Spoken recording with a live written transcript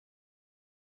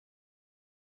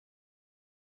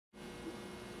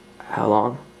How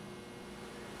long?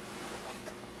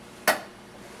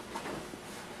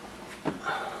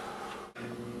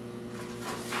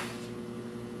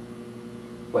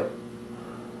 What?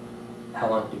 How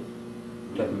long do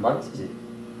you have months? Is it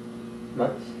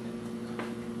months?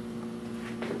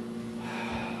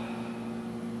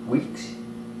 Weeks?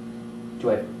 Do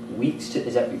I have weeks to,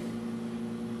 is that,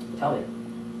 tell me.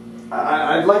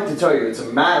 I'd like to tell you it's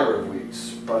a matter of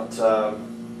weeks, but,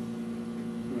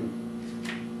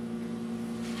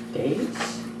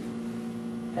 Days?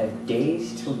 I have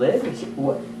days to live? Is it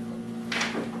what?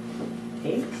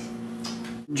 Days?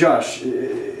 Josh,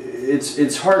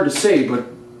 it's hard to say, but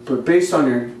based on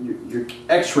your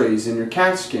x-rays and your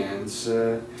CAT scans,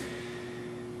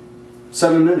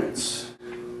 7 minutes.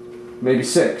 Maybe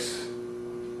 6.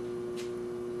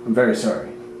 I'm very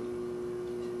sorry.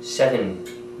 7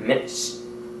 minutes.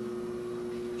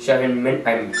 7 minutes.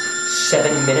 I'm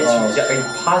 7 minutes. Are you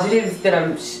positive that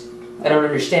I don't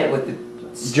understand what the.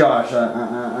 Josh,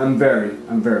 I'm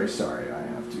very sorry. I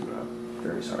have to.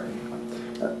 Very sorry.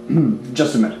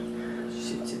 Just a minute.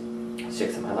 It's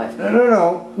 6th of my life.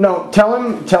 No. Tell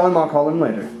him. I'll call him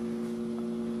later.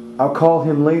 I'll call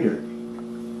him later.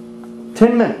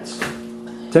 10 minutes.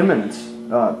 10 minutes.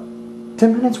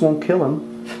 10 minutes won't kill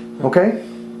him. Okay?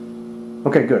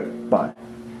 Okay, good. Bye.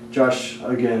 Josh,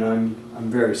 again, I'm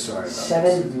very sorry about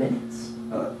 7 minutes?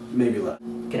 Maybe less.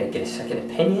 Can I get a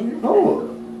second opinion? Oh,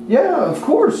 yeah, of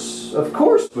course,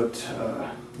 but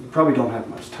you probably don't have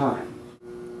much time.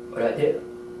 What do I do?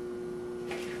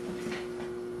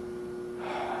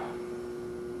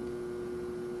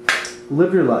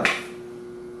 Live your life.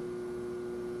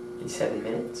 In 7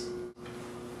 minutes?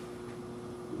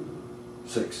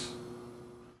 6.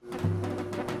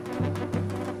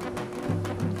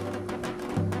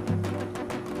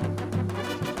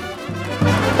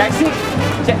 Taxi! Do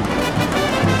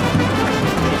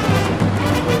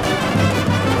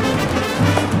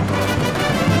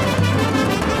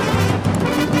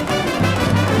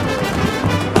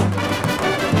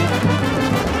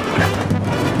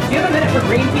you have a minute for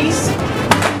Greenpeace?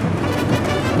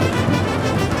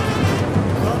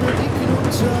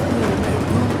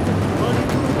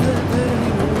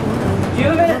 Do you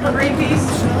have a minute for Greenpeace?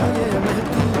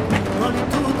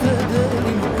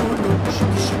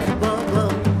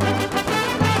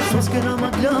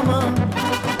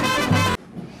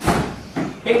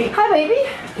 Katie. Hi, baby.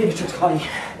 Katie, just call you.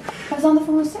 I was on the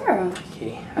phone with Sarah.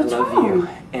 Katie, I What's love wrong? you,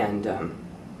 and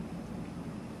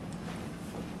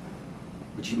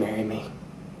would you marry me?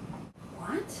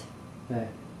 What? The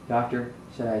doctor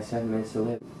said I had 7 minutes to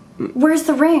live. Where's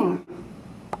the ring?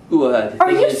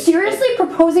 Are you seriously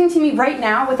proposing to me right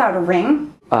now without a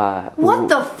ring? What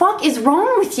the fuck is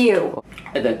wrong with you?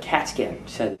 The CAT scan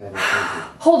said that.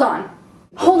 Hold on.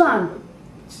 Hold on.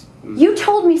 You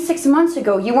told me 6 months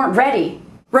ago you weren't ready.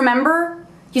 Remember?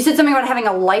 You said something about having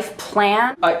a life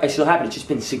plan. I still have it. It's just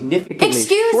been significantly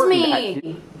Excuse shortened.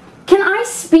 me. Can I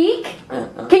speak?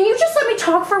 Can you just let me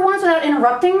talk for once without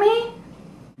interrupting me?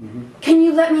 Can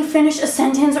you let me finish a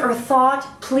sentence or a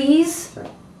thought, please? Sorry.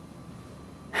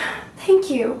 Thank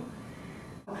you.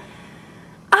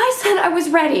 I said I was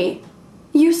ready.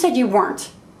 You said you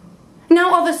weren't.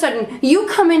 Now all of a sudden, you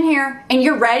come in here and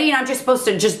you're ready and I'm just supposed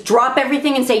to just drop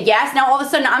everything and say yes? Now all of a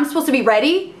sudden I'm supposed to be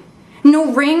ready?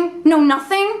 No ring? No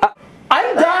nothing?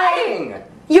 I'm dying!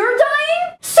 You're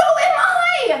dying? So am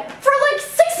I! For like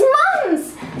 6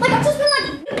 months! Like I've just been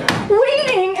like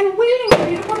waiting and waiting for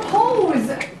you to propose.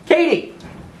 Katie!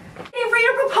 Waiting for you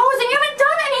to propose and you haven't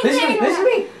done anything! Listen to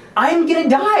me! I'm gonna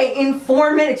die in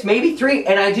 4 minutes, maybe 3,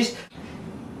 and I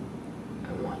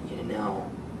want you to know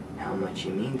how much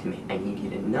you mean to me. I need you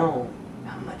to know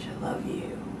how much I love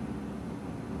you.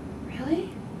 Really?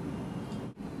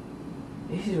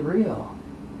 This is real.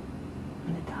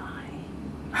 I'm gonna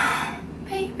die.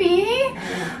 Baby?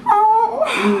 Oh,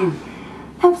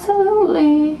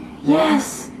 absolutely.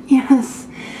 Yes, yes,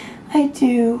 I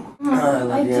do. I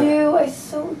love you. I do, I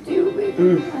so do,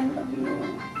 baby. I love you.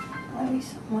 I love you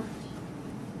so much.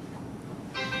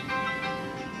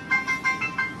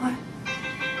 What?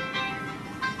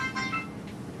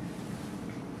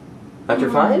 Dr.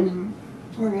 Fine?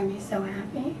 We're gonna be so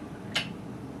happy.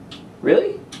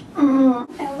 Really?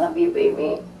 I love you,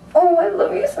 baby. Oh, I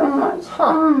love you so much.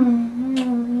 Huh.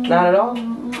 Not at all?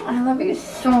 I love you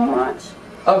so much.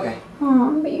 Okay.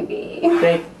 Oh, baby.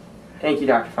 Thank you,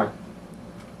 Dr. Fine.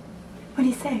 What do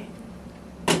you say?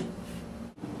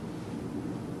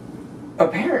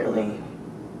 Apparently,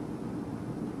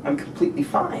 I'm completely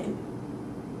fine.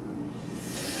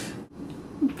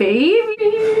 Baby!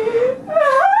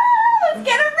 Let's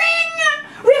get a ring!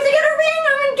 We have to get a ring!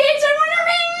 I'm engaged, I want a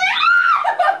ring!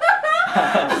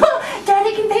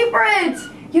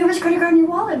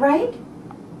 solid, right?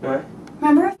 What?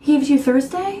 Remember? He gave you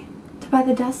Thursday to buy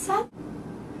the desk set?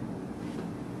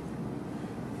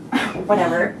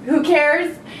 Whatever. Who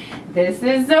cares? This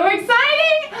is so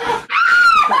exciting!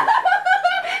 I'm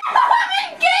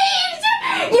engaged!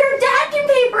 Your dad can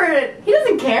pay for it! He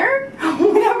doesn't care.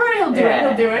 Whatever, he'll do it,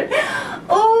 he'll do it.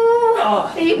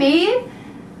 Oh, baby.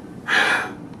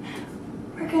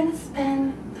 We're gonna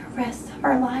spend the rest of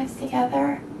our lives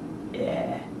together.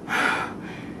 Yeah.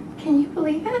 Can you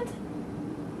believe it?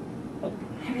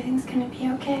 Everything's gonna be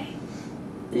okay.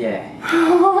 Yeah.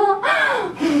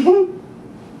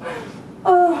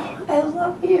 Oh, I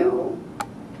love you.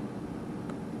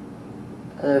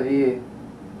 I love you.